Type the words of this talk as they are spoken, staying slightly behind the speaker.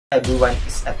Everyone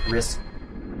is at risk.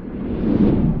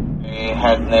 I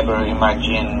had never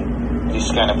imagined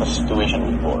this kind of a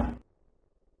situation before.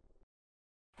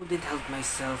 Couldn't help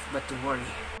myself but to worry.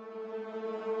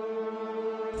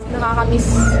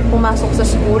 Nakakamiss pumasok sa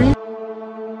school.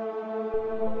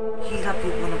 Hirap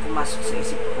po nang pumasok sa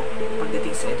isip ko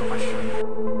pagdating sa edukasyon.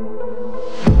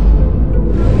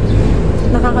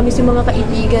 Nakakamiss yung mga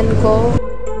kaibigan ko.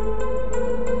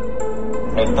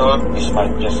 I thought this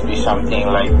might just be something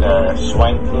like the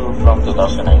swine flu from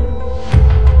 2009.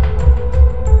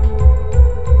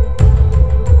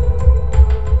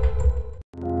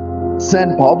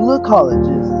 San Pablo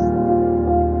Colleges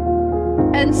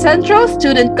and Central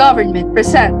Student Government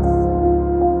presents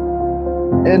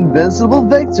Invincible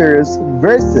Victors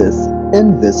versus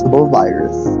Invisible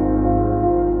Virus.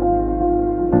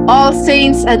 All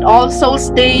Saints and All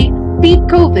Souls Day beat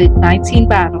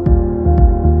COVID-19 battle.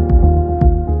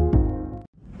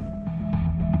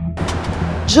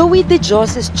 Joey De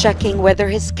Jos is checking whether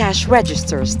his cash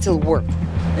registers still work.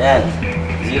 Yan,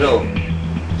 0.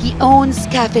 He owns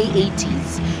Cafe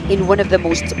 80s in one of the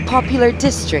most popular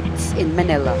districts in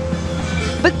Manila.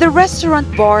 But the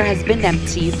restaurant bar has been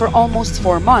empty for almost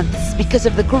 4 months because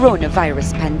of the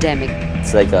coronavirus pandemic.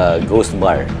 It's like a ghost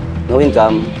bar. No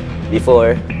income.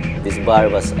 Before, this bar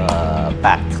was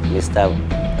packed. My staff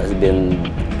has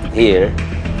been here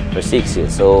for 6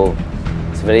 years. So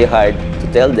it's very hard to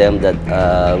tell them that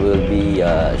we'll be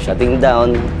shutting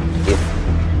down if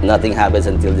nothing happens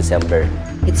until December.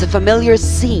 It's a familiar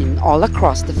scene all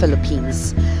across the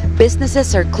Philippines.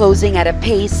 Businesses are closing at a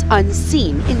pace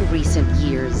unseen in recent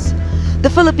years. The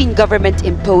Philippine government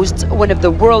imposed one of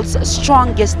the world's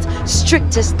strongest,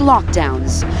 strictest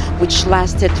lockdowns, which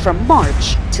lasted from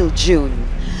March till June.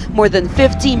 More than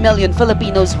 50 million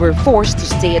Filipinos were forced to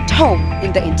stay at home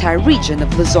in the entire region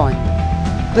of Luzon.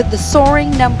 But the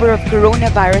soaring number of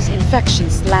coronavirus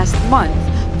infections last month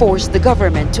forced the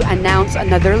government to announce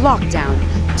another lockdown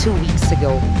 2 weeks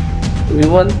ago. We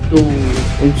want to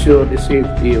ensure the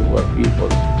safety of our people.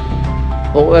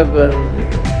 However,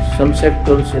 some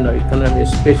sectors in our economy,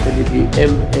 especially the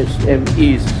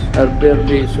MSMEs, are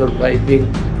barely surviving.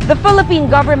 The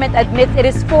Philippine government admits it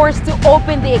is forced to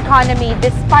open the economy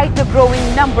despite the growing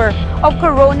number of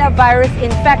coronavirus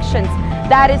infections.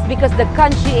 That is because the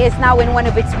country is now in one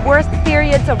of its worst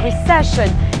periods of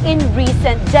recession in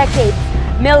recent decades.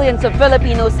 Millions of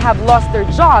Filipinos have lost their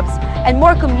jobs, and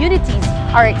more communities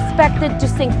are expected to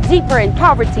sink deeper in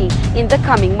poverty in the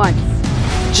coming months.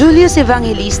 Julius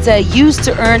Evangelista used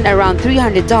to earn around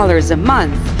 $300 a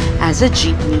month as a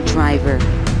jeepney driver.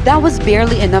 That was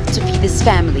barely enough to feed his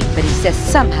family, but he says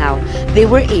somehow they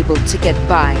were able to get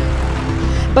by.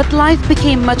 But life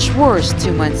became much worse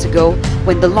 2 months ago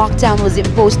when the lockdown was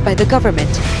imposed by the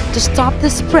government to stop the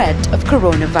spread of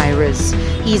coronavirus.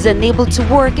 He is unable to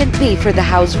work and pay for the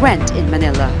house rent in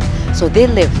Manila, so they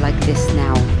live like this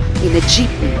now, in a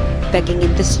jeepney, begging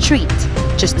in the street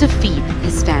just to feed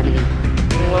his family.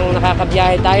 Kung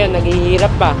nakakabiyahe tayo,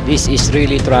 naghihirap pa. This is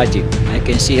really tragic. I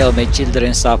can see how my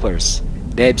children suffers.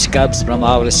 They have scabs from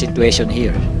our situation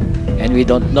here, and we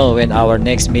don't know when our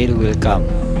next meal will come.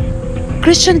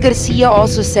 Christian Garcia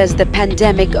also says the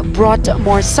pandemic brought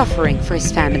more suffering for his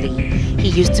family.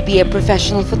 He used to be a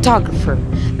professional photographer,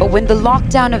 but when the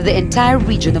lockdown of the entire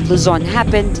region of Luzon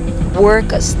happened,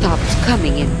 work stopped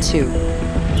coming in too.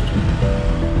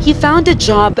 He found a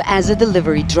job as a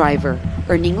delivery driver,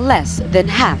 earning less than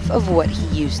half of what he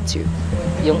used to.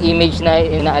 Yung image na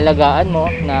inaalagaan mo,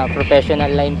 na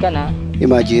professional line ka na.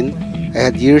 Imagine,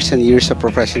 I had years and years of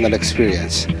professional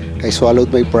experience. I swallowed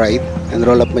my pride and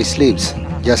rolled up my sleeves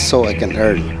just so I can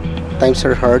earn. Times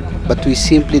are hard, but we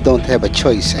simply don't have a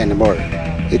choice anymore.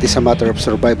 It is a matter of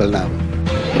survival now.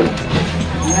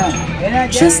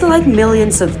 Just like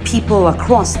millions of people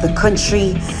across the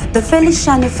country, the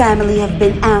Feliciano family have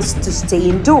been asked to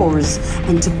stay indoors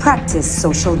and to practice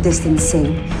social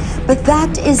distancing. But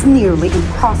that is nearly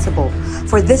impossible,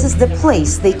 for this is the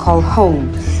place they call home,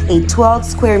 a 12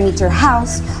 square meter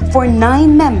house for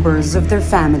 9 members of their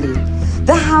family.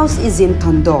 The house is in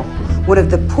Tondo, one of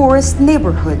the poorest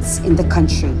neighborhoods in the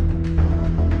country.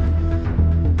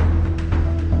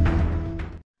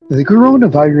 The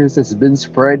coronavirus has been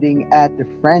spreading at a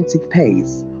frantic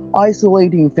pace,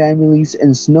 isolating families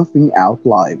and snuffing out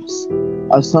lives.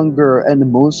 As hunger and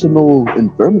emotional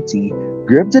infirmity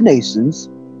grip the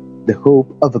nations, the hope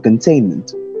of a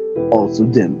containment also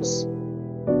dims.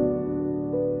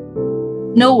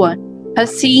 No one has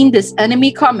seen this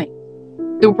enemy coming.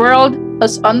 The world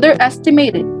has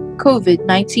underestimated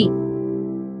COVID-19.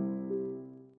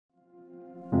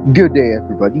 Good day,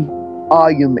 everybody.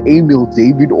 I am Emil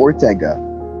David Ortega.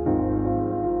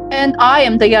 And I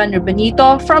am Diana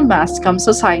Benito from Masscom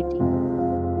Society.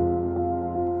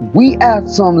 We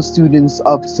asked some students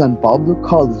of San Pablo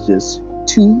College's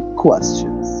 2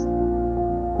 questions.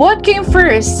 What came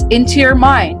first into your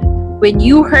mind when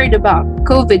you heard about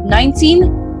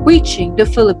COVID-19 reaching the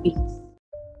Philippines?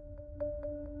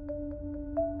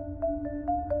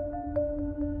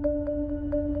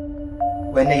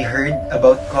 When I heard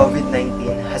about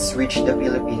COVID-19 has reached the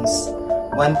Philippines,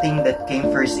 one thing that came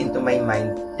first into my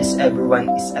mind is everyone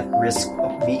is at risk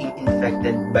of being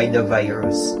infected by the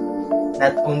virus.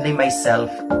 Not only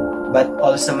myself, but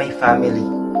also my family,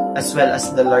 as well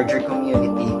as the larger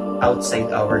community outside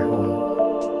our home.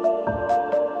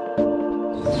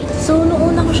 So,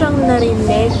 noong una ko siyang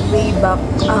narinig way back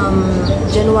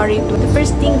January 2, the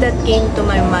first thing that came to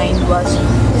my mind was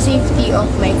the safety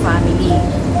of my family.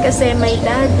 Kasi my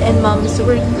dad and mom's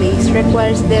workplace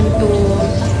requires them to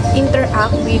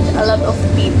interact with a lot of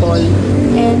people.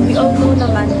 And we all know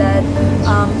naman that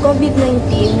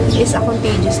COVID-19 is a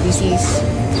contagious disease.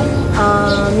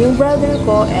 Yung brother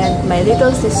ko and my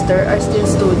little sister are still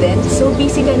students. So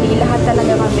basically, lahat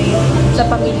talaga kami sa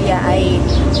pamilya ay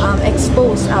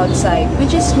exposed outside,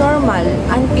 which is normal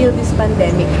until this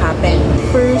pandemic happened.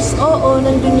 First,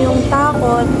 nandun yung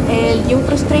takot and yung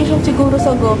frustration siguro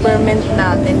sa government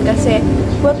natin kasi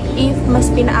what if mas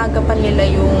pinaaga pa nila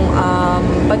yung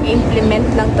pag-implement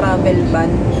ng travel ban?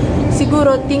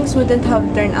 Siguro things wouldn't have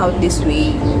turned out this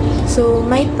way. So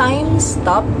my time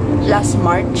stopped last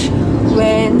March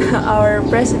when our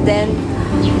president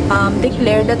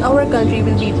declared that our country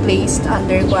will be placed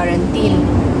under quarantine.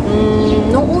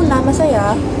 Nung una,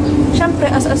 masaya. Siyempre,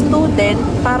 as a student,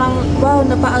 parang, wow,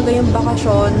 napaaga yung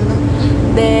bakasyon.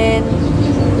 Then,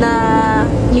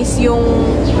 na-miss yung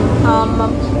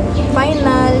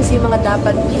finals, yung mga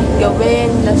dapat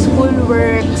gawin, na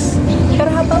schoolworks.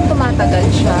 Pero habang tumatagal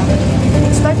siya,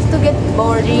 it starts to get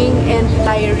boring and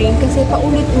tiring kasi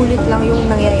paulit-ulit lang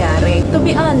yung nangyayari. To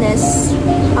be honest,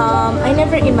 I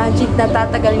never imagined na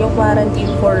tatagal yung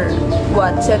quarantine for,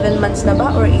 7 months na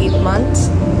ba? Or 8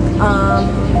 months?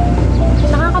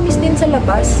 Nakakamiss din sa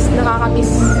labas,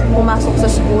 nakakamiss pumasok sa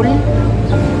school,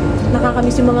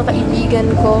 nakakamiss yung mga kaibigan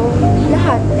ko,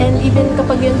 lahat. And even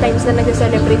kapag yung times na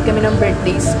nag-celebrate kami ng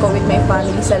birthdays ko with my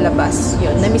family sa labas,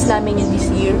 yun, na-miss namin yun this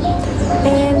year.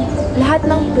 And lahat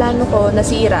ng plano ko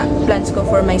nasira, plans ko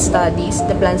for my studies,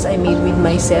 the plans I made with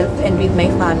myself and with my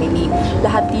family,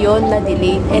 lahat yun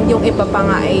na-delayed, and yung iba pa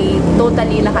nga ay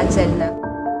totally na-cancel na.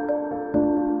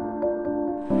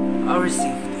 Our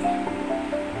safety.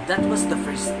 That was the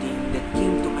first thing that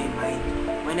came to my mind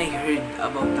when I heard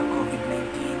about the COVID-19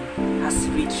 has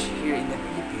reached here in the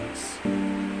Philippines.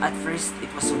 At first, it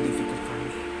was so difficult for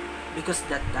me because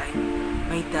that time,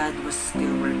 my dad was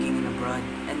still working in abroad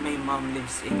and my mom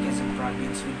lives in Quezon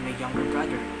province with my younger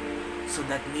brother. So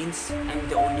that means I'm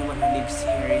the only one who lives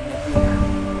here in the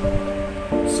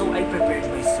Philippines. So I prepared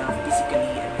myself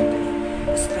physically and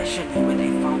mentally, especially when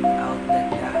I found out that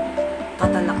the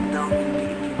total lockdown will be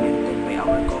implemented by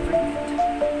our government.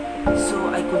 So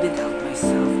I couldn't help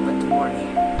myself but to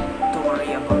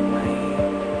worry about my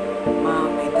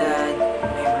mom, my dad,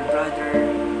 my younger brother,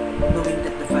 knowing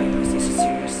that the virus is a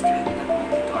serious threat not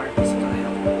only to our physical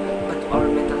health, but to our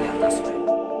mental health as well.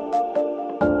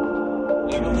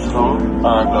 Living through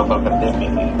a global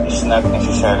pandemic is not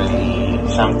necessarily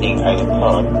something I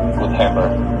thought would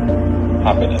ever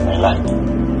happen in my life.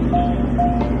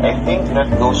 I think that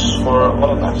goes for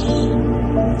all of us.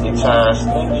 It's a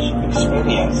strange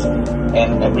experience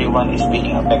and everyone is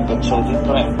being affected so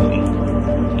differently.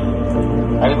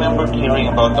 I remember hearing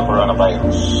about the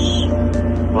coronavirus,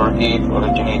 where it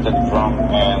originated from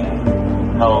and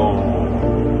how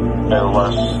there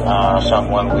was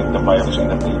someone with the virus in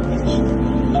the Philippines.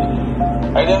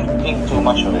 I didn't think too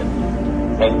much of it.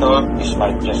 I thought this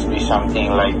might just be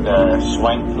something like the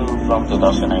swine flu from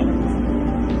 2009.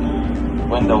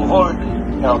 When the World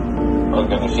Health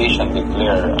Organization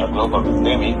declared a global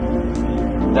pandemic,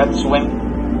 that's when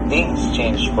things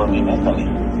changed for me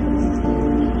mentally.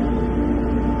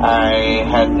 I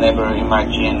had never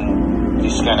imagined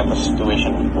this kind of a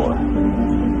situation before.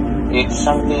 It's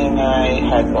something I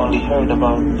had only heard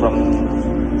about from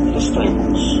history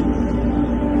books.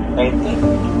 I think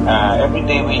every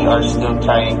day we are still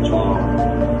trying to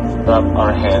wrap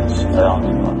our heads around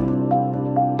it all.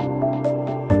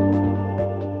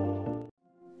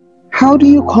 How do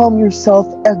you calm yourself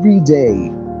every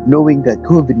day, knowing that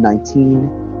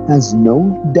COVID-19 has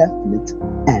no definite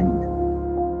end?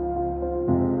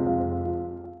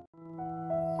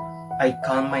 I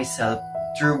calm myself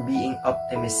through being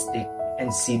optimistic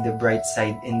and see the bright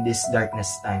side in these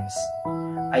darkness times.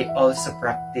 I also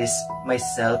practice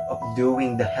myself of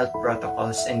doing the health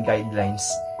protocols and guidelines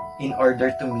in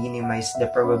order to minimize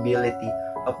the probability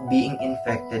of being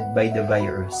infected by the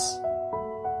virus.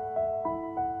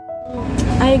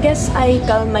 I guess I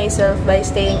calm myself by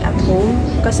staying at home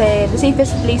kasi the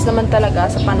safest place naman talaga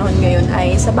sa panahon ngayon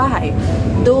ay sa bahay.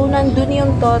 Though nandun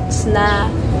yung thoughts na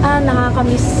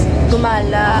nakakamiss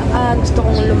gumala, gusto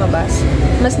kong lumabas.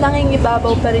 Mas nanging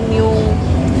ibabaw pa rin yung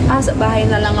sa bahay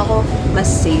na lang ako, mas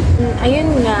safe. Ayun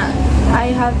nga,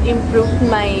 I have improved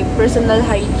my personal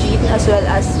hygiene as well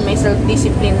as my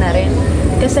self-discipline na rin.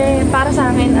 Kasi para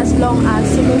sa akin, as long as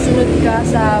sumusunod ka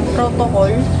sa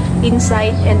protocol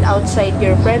inside and outside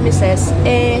your premises,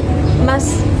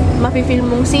 mas mafe-feel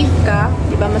mong safe ka,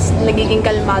 diba? Mas nagiging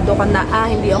kalmado ka na,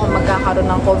 hindi ako magkakaroon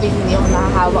ng COVID, hindi ako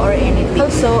nakahawa or anything.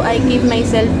 Also, I keep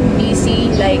myself busy,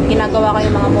 like ginagawa ko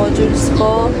yung mga modules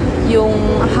ko, yung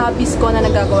hobbies ko na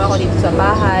nagagawa ko dito sa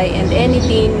bahay, and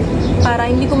anything, para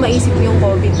hindi ko maisip yung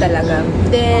COVID talaga.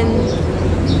 Then,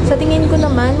 sa tingin ko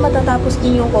naman, matatapos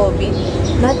din yung COVID.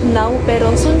 Not now, pero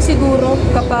soon siguro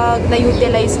kapag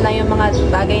na-utilize na yung mga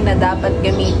bagay na dapat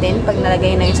gamitin, pag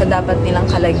nalagay na yun sa dapat nilang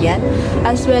kalagyan,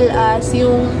 as well as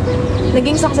yung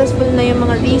naging successful na yung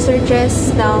mga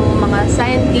researches ng mga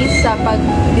scientists sa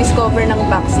pag-discover ng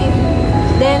vaccine,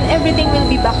 then everything will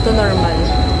be back to normal,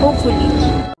 hopefully.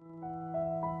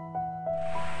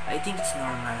 I think it's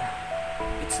normal.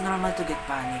 It's normal to get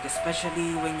panic,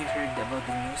 especially when you heard about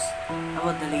the news,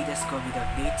 about the latest COVID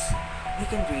updates. We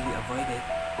can really avoid it.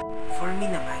 For me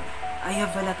naman, I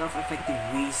have a lot of effective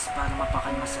ways para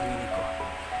mapakalma sarili ko.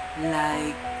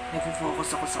 Like,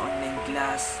 nagpo-focus ako sa online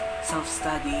class,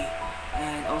 self-study,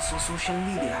 and also social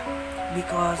media.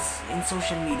 Because in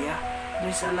social media,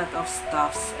 there's a lot of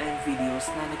stuffs and videos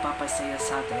na nagpapasaya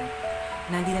sa atin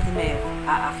na hindi natin may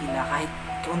aakila kahit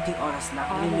kaunting oras lang,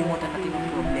 nalilimutan natin ang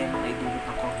problema na idulot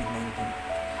ng COVID-19.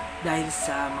 Dahil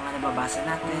sa mga nababasa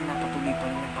natin na patuloy pa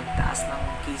rin yung pagtaas ng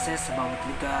cases sa bawat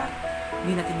lugar,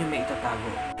 hindi natin yung may itatago.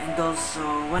 And also,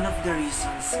 one of the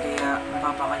reasons kaya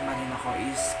napapakalma rin ako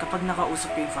is kapag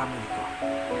nakausap ko yung family ko.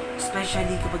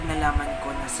 Especially kapag nalaman ko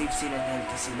na safe sila and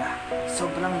healthy sila,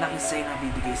 sobrang laking sign na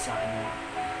bibigay sa akin yun.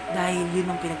 Dahil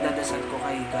yun ang pinagdadasal ko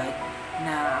kay God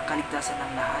na kaligtasan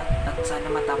ng lahat at sana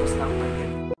matapos na ang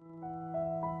pandemic.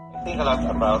 I think a lot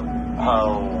about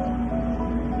how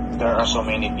there are so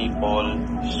many people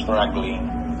struggling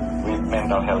with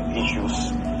mental health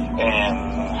issues and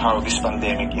how this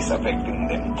pandemic is affecting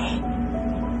them.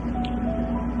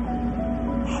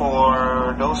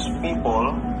 For those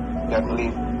people that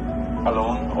live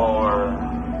alone or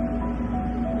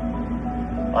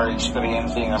are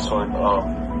experiencing a sort of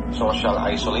social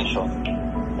isolation,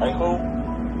 I hope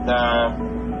that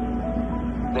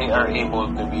they are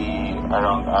able to be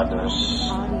around others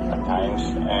at times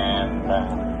and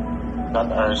that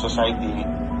our society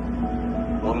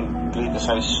won't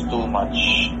criticize too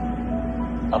much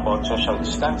about social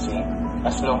distancing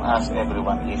as long as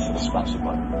everyone is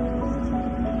responsible.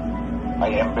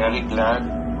 I am very glad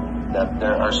that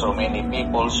there are so many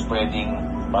people spreading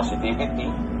positivity,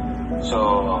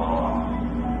 so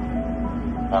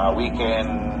we can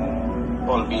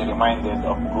all be reminded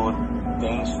of good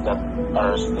things that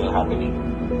are still happening.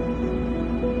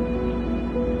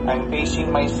 I'm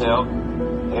pacing myself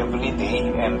every day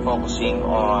and focusing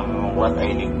on what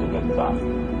I need to get done.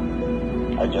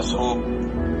 I just hope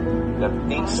that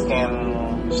things can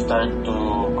start to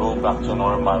go back to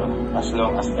normal as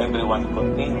long as everyone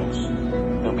continues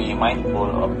to be mindful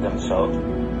of themselves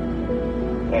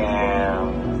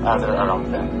and others around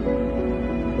them.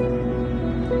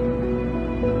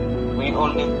 We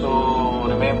all need to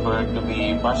remember to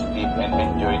be positive and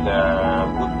enjoy the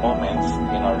good moments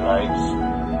in our lives,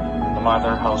 no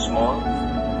matter how small,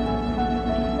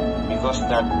 because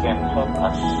that can help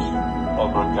us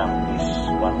overcome this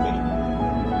one day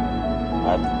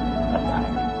at a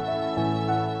time.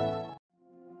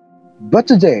 But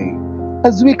today,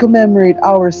 as we commemorate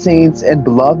our saints and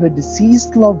beloved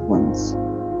deceased loved ones,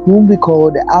 whom we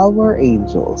called our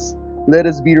angels, let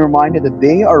us be reminded that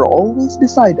they are always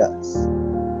beside us.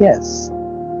 Yes,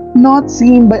 not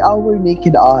seen by our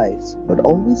naked eyes, but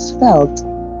always felt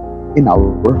in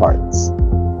our hearts.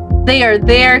 They are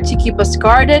there to keep us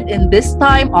guarded in this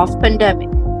time of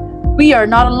pandemic. We are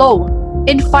not alone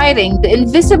in fighting the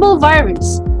invisible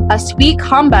virus as we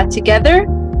combat together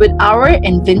with our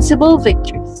invincible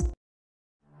victories.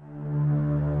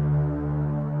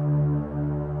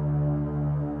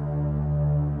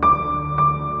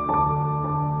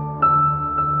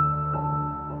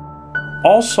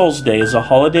 All Souls Day is a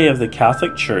holiday of the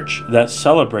Catholic Church that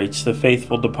celebrates the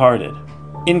faithful departed.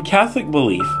 In Catholic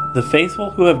belief, the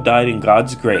faithful who have died in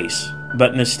God's grace,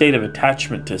 but in a state of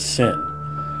attachment to sin,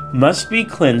 must be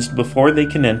cleansed before they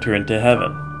can enter into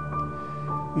heaven.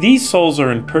 These souls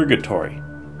are in purgatory,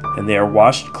 and they are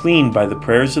washed clean by the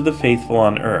prayers of the faithful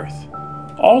on earth.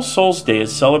 All Souls Day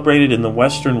is celebrated in the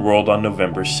Western world on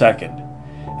November 2nd,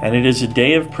 and it is a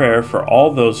day of prayer for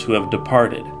all those who have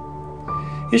departed.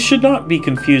 It should not be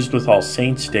confused with All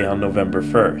Saints' Day on November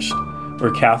 1st,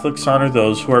 where Catholics honor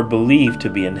those who are believed to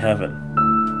be in heaven.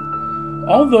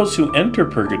 All those who enter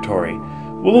purgatory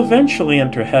will eventually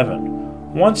enter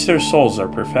heaven once their souls are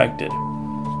perfected.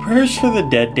 Prayers for the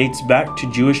dead dates back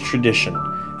to Jewish tradition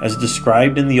as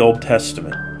described in the Old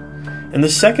Testament. In the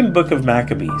second book of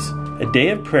Maccabees, a day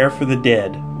of prayer for the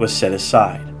dead was set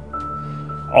aside.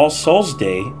 All Souls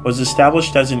Day was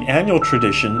established as an annual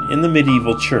tradition in the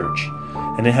medieval church,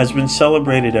 and it has been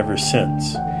celebrated ever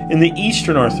since. In the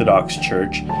Eastern Orthodox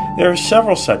Church, there are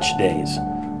several such days,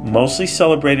 mostly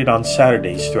celebrated on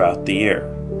Saturdays throughout the year.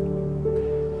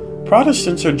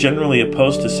 Protestants are generally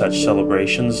opposed to such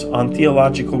celebrations on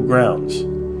theological grounds.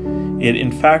 It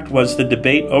in fact was the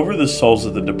debate over the souls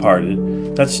of the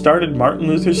departed that started Martin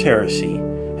Luther's heresy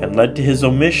and led to his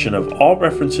omission of all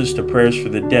references to prayers for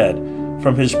the dead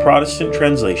from his Protestant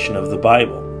translation of the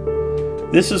Bible.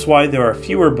 This is why there are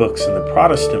fewer books in the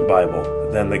Protestant Bible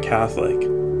than the Catholic.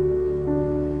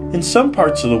 In some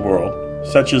parts of the world,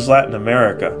 such as Latin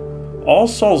America, All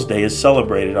Souls Day is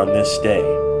celebrated on this day.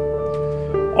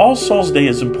 All Souls Day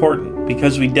is important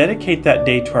because we dedicate that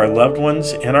day to our loved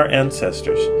ones and our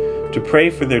ancestors to pray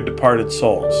for their departed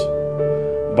souls.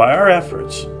 By our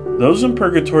efforts, those in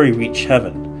purgatory reach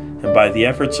heaven, and by the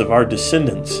efforts of our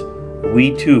descendants,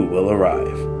 we too will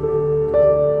arrive.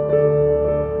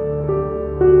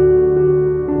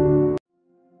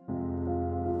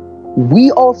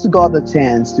 We also got the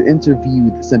chance to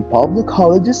interview the St. Pablo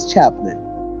College's chaplain,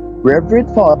 Reverend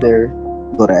Father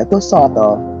Loreto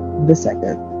Soto II.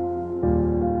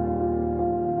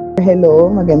 Hello,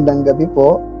 magandang gabi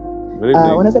po. Good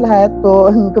evening. Una sa lahat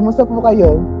po, kumusta po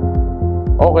kayo?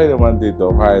 Okay naman dito,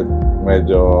 kahit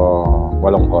medyo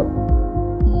malungkot.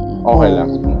 Okay lang.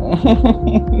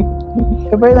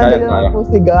 Siyempre, nandun naman po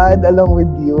si God along with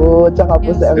you, tsaka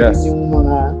po sa yung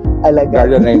mga alaga.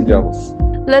 Guardian angels.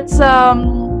 Let's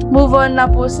move on na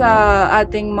po sa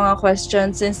ating mga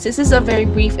questions since this is a very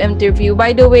brief interview.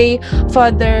 By the way,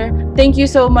 Father, thank you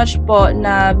so much po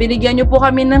na binigyan niyo po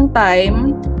kami ng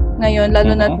time ngayon,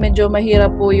 lalo na't medyo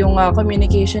mahirap po yung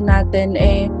communication natin.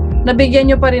 Nabigyan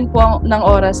niyo pa rin po ng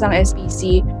oras ang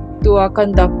SPC to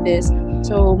conduct this.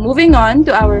 So, moving on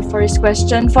to our first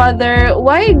question, Father,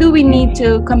 why do we need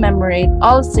to commemorate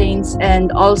All Saints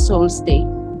and All Souls Day?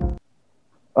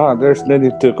 There's no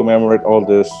need to commemorate all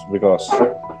this because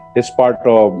it's part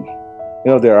of,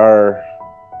 there's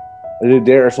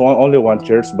only one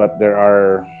church, but there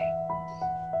are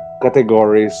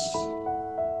categories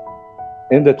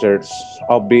in the church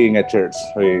of being a church.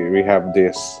 We have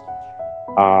this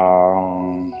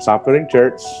suffering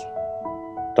church,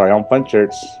 triumphant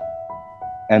church,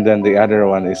 and then the other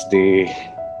one is the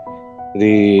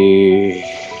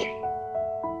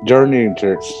journeying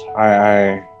church.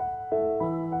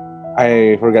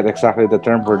 I forget exactly the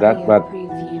term for that, but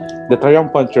the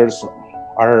triumphant church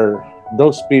are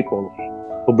those people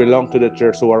who belong to the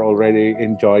church who are already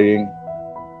enjoying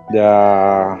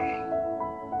the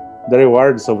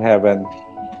rewards of heaven.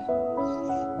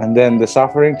 And then the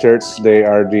suffering church, they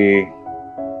are the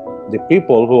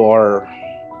people who are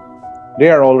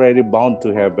already bound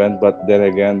to heaven, but then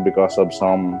again, because of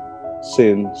some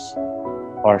sins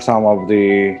or some of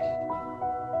the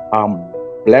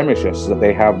blemishes that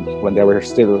they have when they were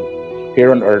still here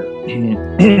on earth,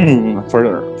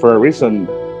 for a reason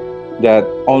that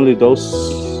only those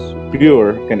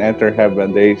pure can enter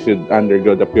heaven, they should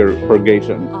undergo the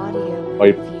purgation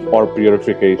or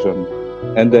purification.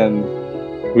 And then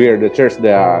we are the church,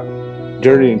 the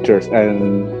journeying church,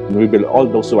 and we will, all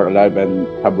those who are alive and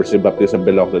have received baptism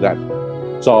belong to that.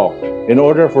 So in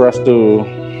order for us to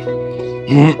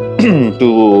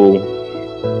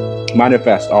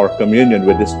manifest our communion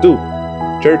with these two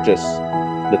churches,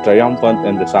 the triumphant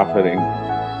and the suffering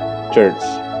church,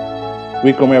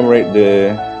 we commemorate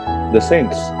the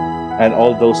saints and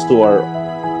all those who are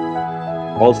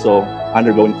also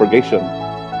undergoing purgation,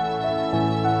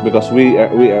 because we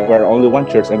are only one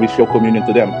church and we show communion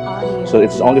to them. So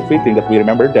it's only fitting that we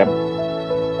remember them,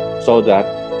 so that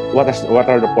what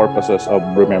are the purposes of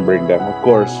remembering them? Of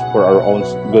course, for our own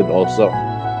good also.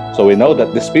 So we know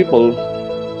that these people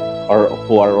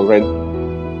who are already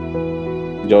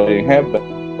enjoying heaven,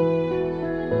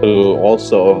 who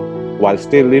also, while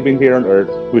still living here on earth,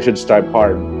 we should strive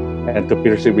hard and to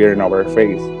persevere in our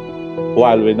faith.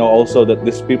 While we know also that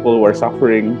these people who are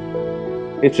suffering,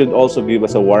 it should also give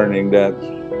us a warning that,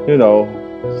 you know,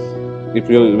 if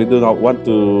we do not want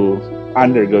to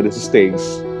undergo this stage,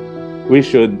 we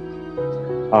should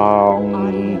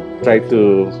try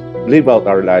to live out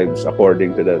our lives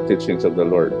according to the teachings of the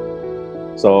Lord.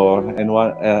 So,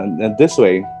 in this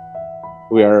way,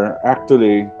 we are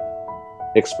actually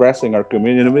expressing our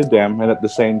communion with them, and at the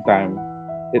same time,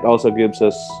 it also gives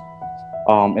us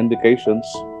indications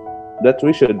that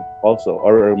we should also,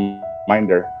 or a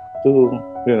reminder to,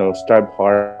 strive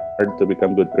hard to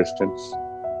become good Christians.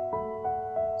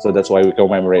 So that's why we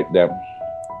commemorate them.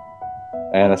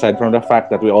 And aside from the fact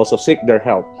that we also seek their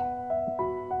help,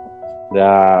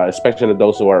 especially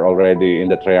those who are already in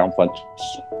the triumphant.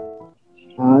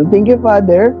 Thank you,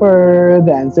 Father, for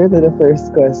the answer to the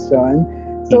first question.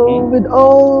 So, with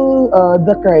all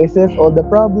the crisis, all the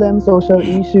problems, social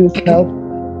issues, health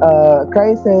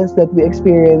crisis that we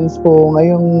experience po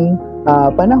ngayong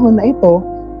panahon na ito,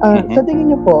 sa tingin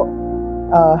niyo po,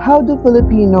 how do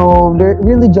Filipino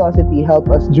religiosity help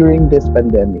us during this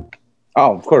pandemic?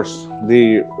 Oh, of course,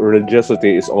 the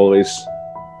religiosity is always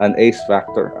an X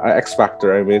factor,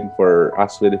 I mean, for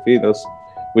us Filipinos.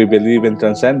 We believe in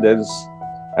transcendence,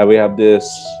 and we have this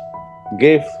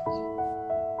gift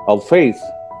of faith.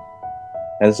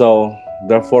 And so,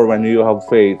 therefore, when you have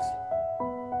faith,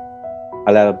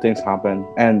 a lot of things happen,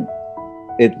 and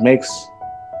it makes,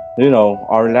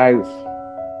 our life,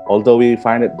 although we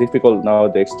find it difficult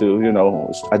nowadays to,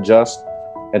 adjust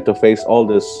and to face all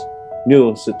these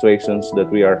new situations that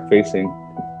we are facing.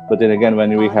 But then again,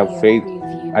 when we have faith,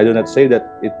 I do not say that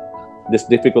these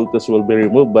difficulties will be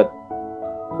removed, but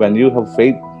when you have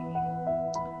faith,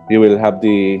 you will have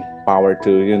the power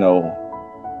to,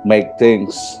 make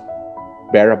things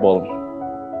bearable.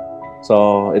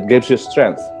 So it gives you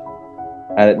strength,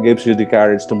 and it gives you the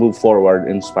courage to move forward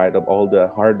in spite of all the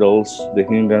hurdles, the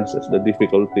hindrances, the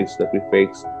difficulties that we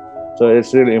face. So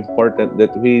it's really important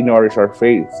that we nourish our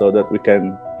faith so that we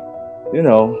can, we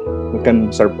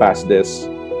can surpass this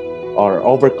or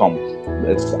overcome.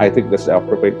 I think that's the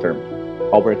appropriate term.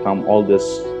 Overcome all these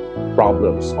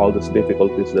problems, all these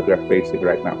difficulties that we are facing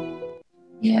right now.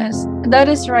 Yes, that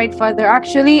is right, Father.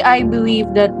 Actually, I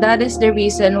believe that is the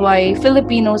reason why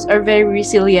Filipinos are very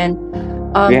resilient.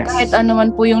 Yes. Kahit ano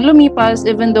man po yung lumipas,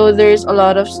 even though there's a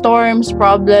lot of storms,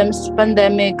 problems,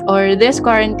 pandemic, or this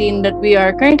quarantine that we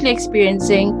are currently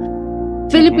experiencing,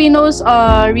 Filipinos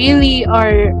really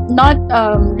are not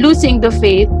losing the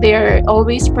faith. They're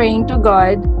always praying to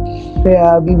God.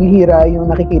 Kaya bibihira yung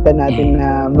nakikita natin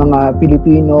na mga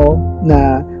Pilipino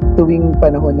na tuwing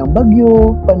panahon ng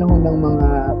bagyo, panahon ng mga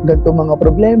ganito mga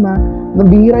problema,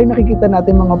 nabihira yung nakikita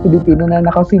natin mga Pilipino na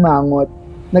nakasimangot.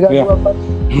 Nagagawa pa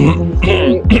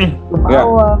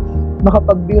tumawa,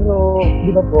 makapagbiro,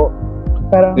 di ba po?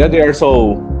 Parang, they are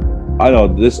so,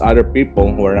 these other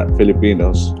people who are not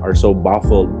Filipinos are so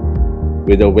baffled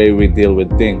with the way we deal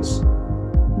with things.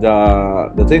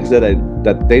 The things that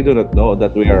they do not know,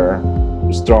 that we are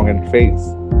strong in faith.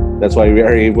 That's why we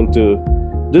are able to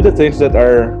do the things that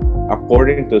are,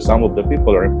 according to some of the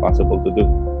people, are impossible to do.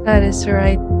 That is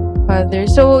right, Father.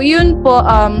 So, yun po,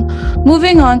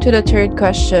 moving on to the third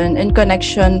question in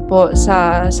connection po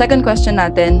sa second question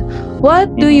natin, what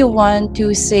do you want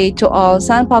to say to all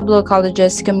San Pablo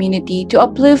College's community to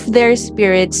uplift their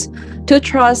spirits, to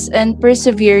trust and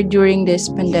persevere during this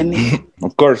pandemic?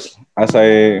 Of course, as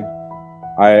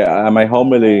my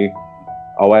homily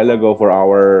a while ago for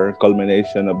our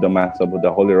culmination of the Mass of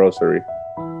the Holy Rosary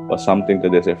was something to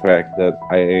this effect, that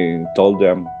I told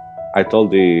the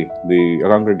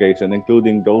congregation,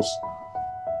 including those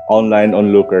online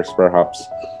onlookers perhaps,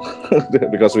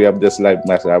 because we have this live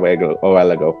Mass a while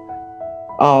ago.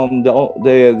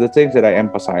 The things that I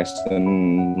emphasized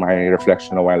in my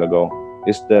reflection a while ago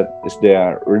is the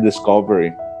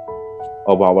rediscovery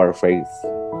of our faith.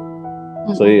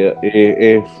 So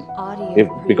if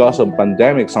because of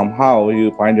pandemic somehow you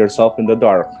find yourself in the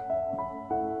dark,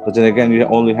 but then again you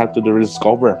only have to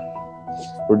rediscover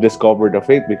the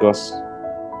faith, because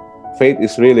faith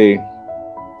is really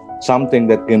something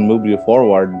that can move you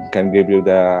forward, can give you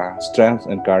the strength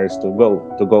and courage to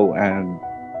go and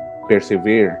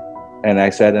persevere. And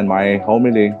I said in my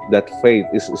homily that faith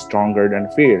is stronger than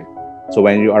fear. So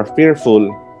when you are fearful,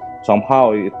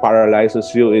 somehow it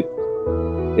paralyzes you, it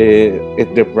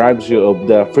deprives you of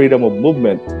the freedom of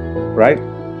movement, right?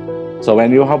 So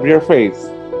when you have your faith,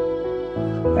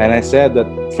 and I said that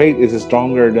faith is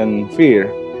stronger than fear,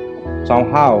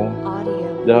 somehow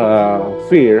the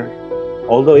fear,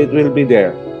 although it will be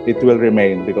there, it will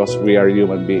remain, because we are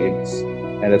human beings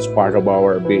and it's part of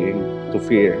our being to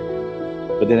fear.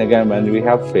 But then again, when we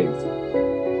have faith,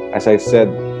 as I said,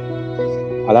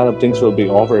 a lot of things will be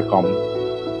overcome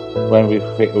when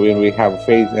we have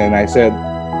faith. And I said,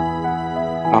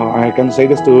 I can say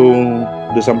this to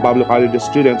the San Pablo College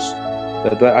students,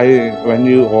 that when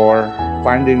you are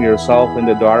finding yourself in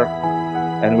the dark,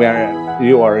 and when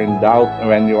you are in doubt,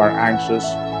 when you are anxious,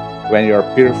 when you are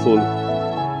fearful,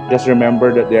 just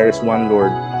remember that there is one Lord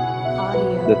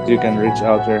that you can reach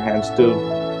out your hands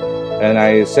to. And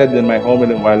I said in my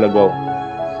homily a while ago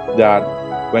that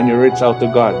when you reach out to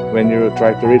God, when you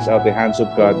try to reach out the hands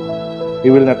of God, He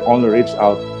will not only reach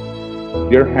out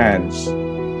your hands,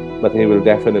 but He will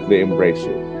definitely embrace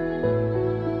you.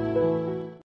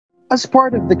 As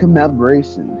part of the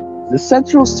commemoration, the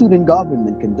Central Student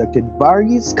Government conducted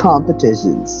various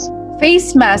competitions.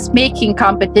 Face mask making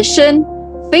competition,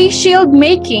 face shield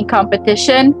making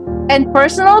competition, and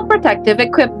personal protective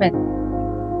equipment.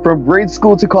 From grade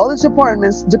school to college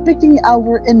apartments depicting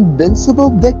our invincible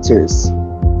victors,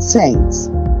 saints,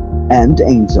 and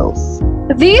angels.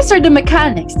 These are the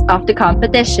mechanics of the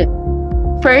competition.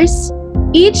 First,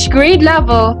 each grade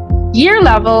level, year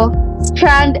level,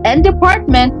 strand, and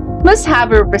department must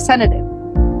have a representative.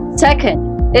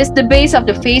 Second is the base of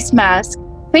the face mask,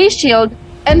 face shield,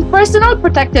 and personal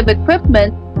protective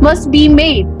equipment must be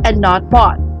made and not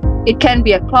bought. It can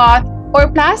be a cloth or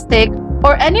plastic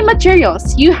or any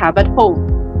materials you have at home.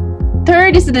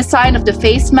 Third is the design of the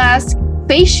face mask,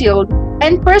 face shield,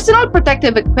 and personal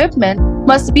protective equipment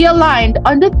must be aligned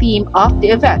on the theme of the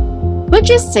event,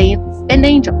 which is saints and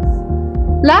angels.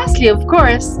 Lastly, of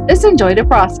course, is enjoy the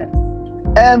process.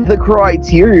 And the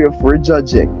criteria for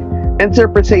judging: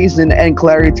 interpretation and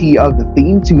clarity of the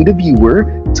theme to the viewer,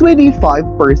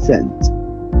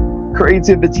 25%.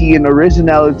 Creativity and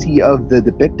originality of the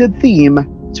depicted theme,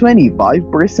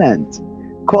 25%.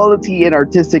 Quality and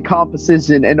artistic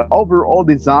composition and overall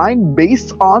design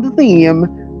based on the theme,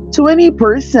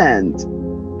 20%.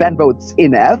 Fan votes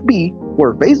in FB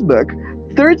or Facebook,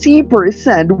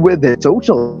 30% with a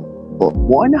total of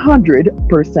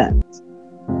 100%.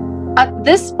 At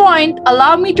this point,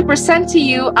 allow me to present to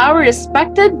you our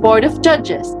respected Board of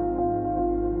Judges.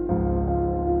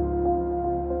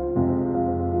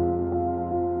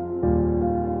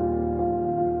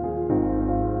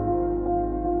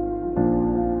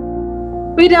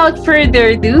 Without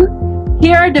further ado,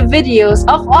 here are the videos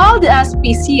of all the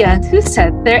SPCians who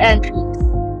sent their entries.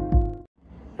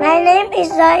 My name is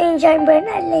John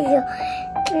Bernard Leo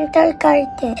Quintal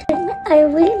Carte. I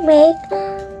will make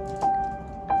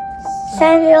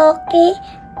San Roque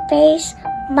face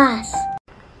mask.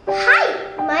 Hi,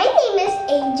 my name is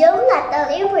Angel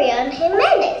Natalie Brian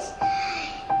Jimenez,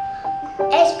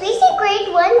 SPC Grade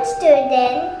 1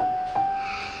 student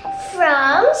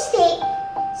from St.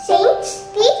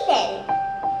 Stephen.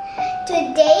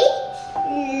 Today,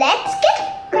 let's get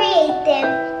creative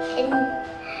and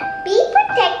be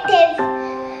protective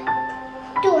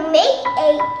to make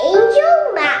an angel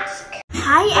mask.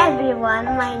 Hi everyone,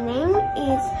 my name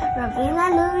is Ravina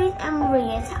Louis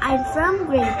Embrias. I'm from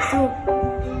grade 2.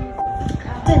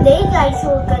 Today guys,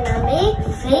 we're gonna make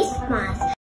face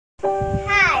mask.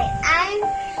 Hi, I'm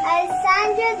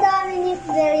Alessandra Dominic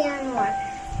Villanor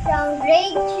from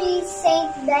grade 3 St.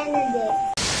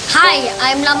 Benedict. Hi,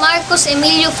 I'm Lamarcos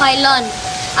Emilio Filon.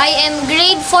 I am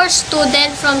grade 4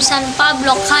 student from San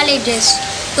Pablo Colleges.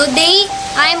 Today,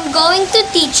 I'm going to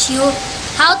teach you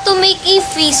how to make a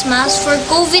face mask for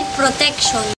COVID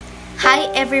protection. Hi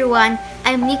everyone,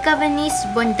 I'm Nika Venice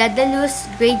Bondadalus,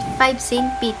 grade 5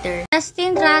 St. Peter.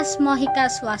 Justin Ras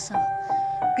Mojica Suazo,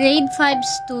 grade 5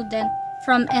 student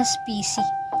from SPC.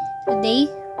 Today,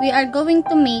 we are going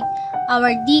to make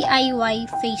our DIY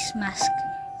face mask.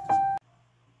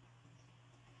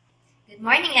 Good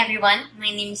morning everyone,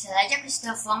 my name is Elijah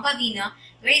Christoph Wangpavino,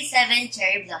 grade 7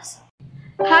 Cherry Blossom.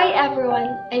 Hi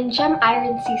everyone, I'm Jem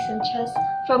Iron C. Sanchez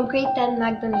from grade 10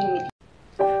 Magdalene Unity.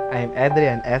 I'm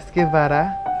Adrian S.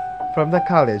 Guevara from the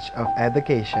College of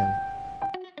Education.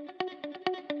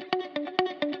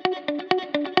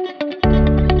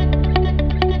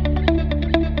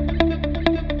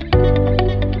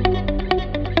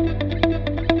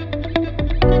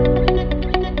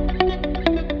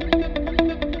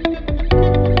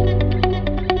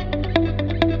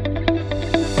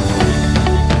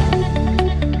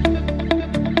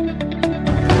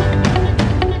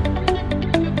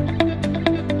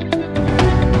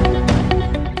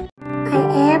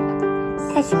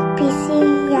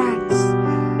 SPCians.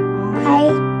 I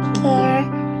care,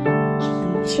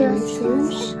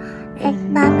 chooses, and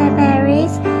Mama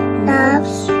Mary's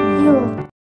loves you.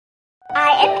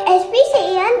 I am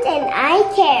SPCians and I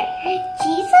care.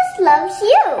 Jesus loves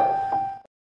you.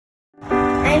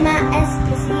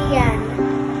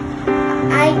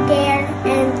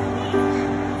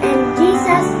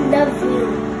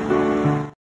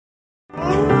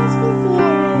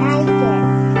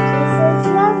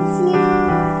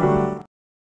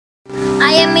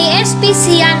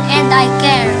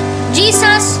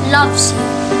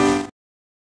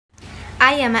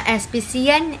 I am a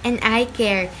SPCian and I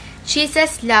care.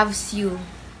 Jesus loves you.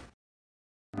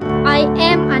 I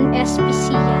am an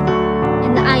SPCian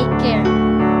and I care.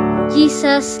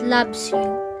 Jesus loves you.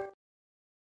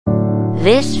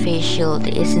 This face shield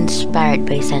is inspired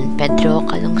by San Pedro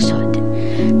Calungsod,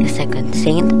 the second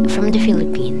saint from the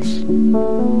Philippines.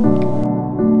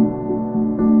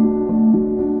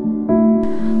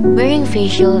 Wearing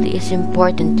face shield is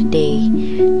important today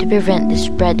to prevent the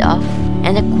spread of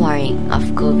and acquiring of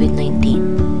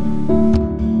COVID-19.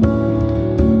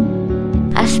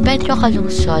 As Pedro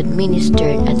Calungsod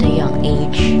ministered at a young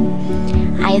age,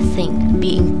 I think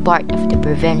being part of the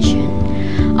prevention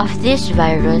of this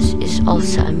virus is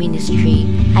also a ministry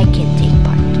I can take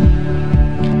part.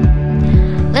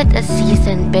 Let us see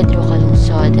San Pedro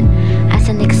Calungsod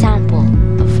as an example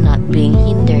of not being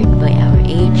hindered by our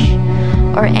age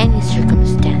or any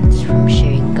circumstance from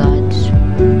sharing God's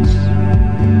words.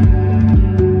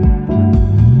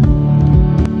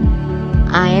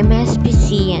 I am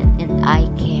SPCian and I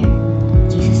care.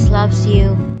 Jesus loves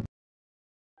you.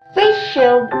 Face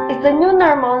shield is the new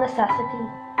normal necessity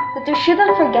that we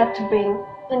shouldn't forget to bring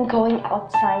when going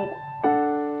outside.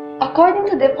 According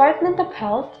to the Department of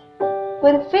Health,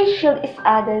 when face shield is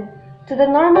added to the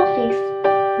normal face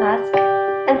mask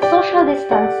and social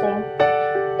distancing,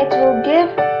 it will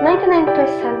give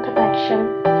 99%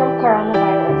 protection from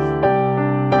coronavirus.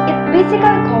 It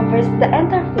basically covers the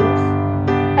entire face,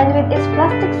 and with its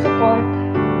plastic support,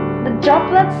 the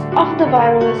droplets of the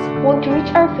virus won't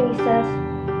reach our faces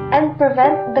and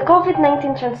prevent the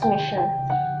COVID-19 transmission.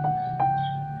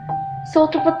 So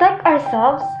to protect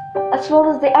ourselves, as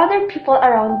well as the other people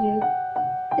around you,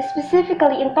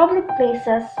 specifically in public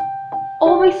places,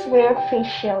 always wear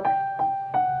face shield.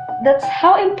 That's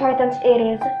how important it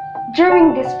is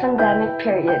during this pandemic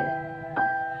period.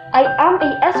 I am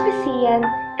a SPCian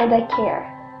and I care.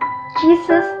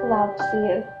 Jesus loves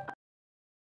you.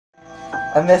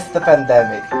 Amidst the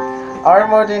pandemic, our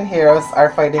modern heroes are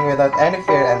fighting without any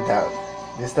fear and doubt.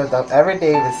 They stood up every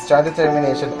day with strong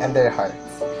determination in their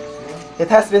hearts. It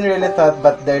has been really tough,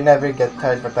 but they never get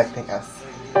tired protecting us.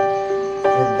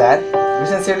 With that, we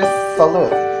sincerely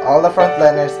salute all the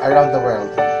frontliners around the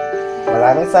world.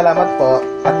 Maraming salamat po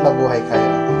at mabuhay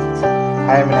kayo.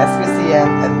 I am an SPCian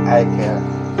and I care.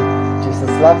 Jesus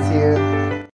loves you.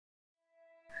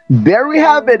 There we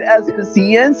have it,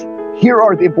 SPCians. Here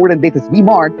are the important dates we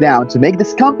marked down to make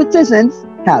these competitions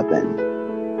happen.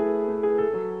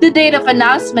 The date of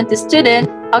announcement to student,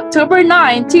 October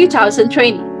 9,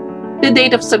 2020. The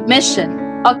date of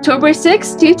submission, October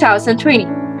 6, 2020.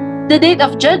 The date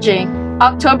of judging,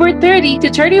 October 30 to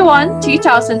 31,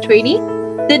 2020.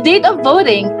 The date of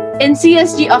voting in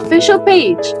CSG official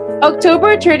page,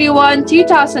 October 31,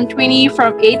 2020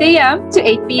 from 8 a.m. to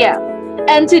 8 p.m.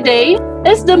 And today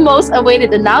is the most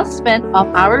awaited announcement of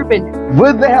our winner.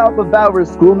 With the help of our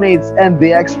schoolmates and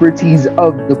the expertise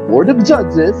of the Board of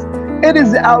Judges, it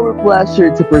is our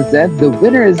pleasure to present the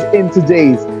winners in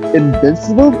today's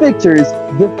Invincible Victors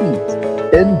Defeat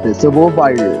Invisible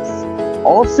Virus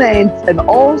All Saints and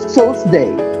All Souls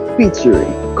Day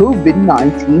featuring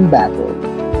COVID-19 Battle.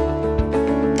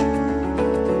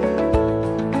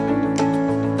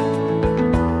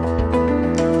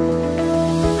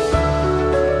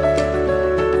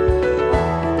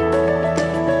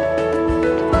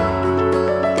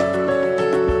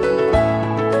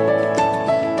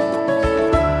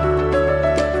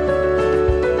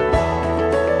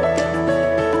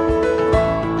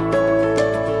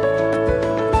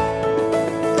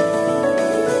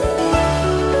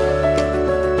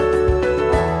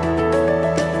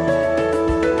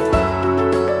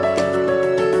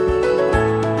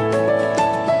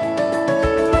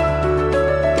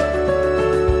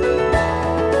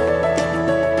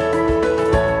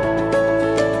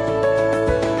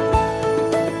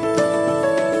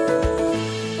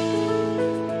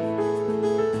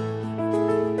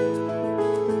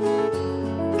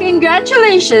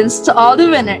 Congratulations to all the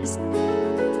winners.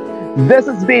 This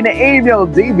has been Emil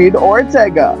David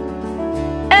Ortega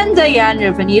and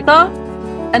Diane Benito.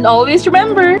 And always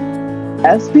remember,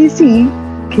 SPC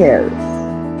cares.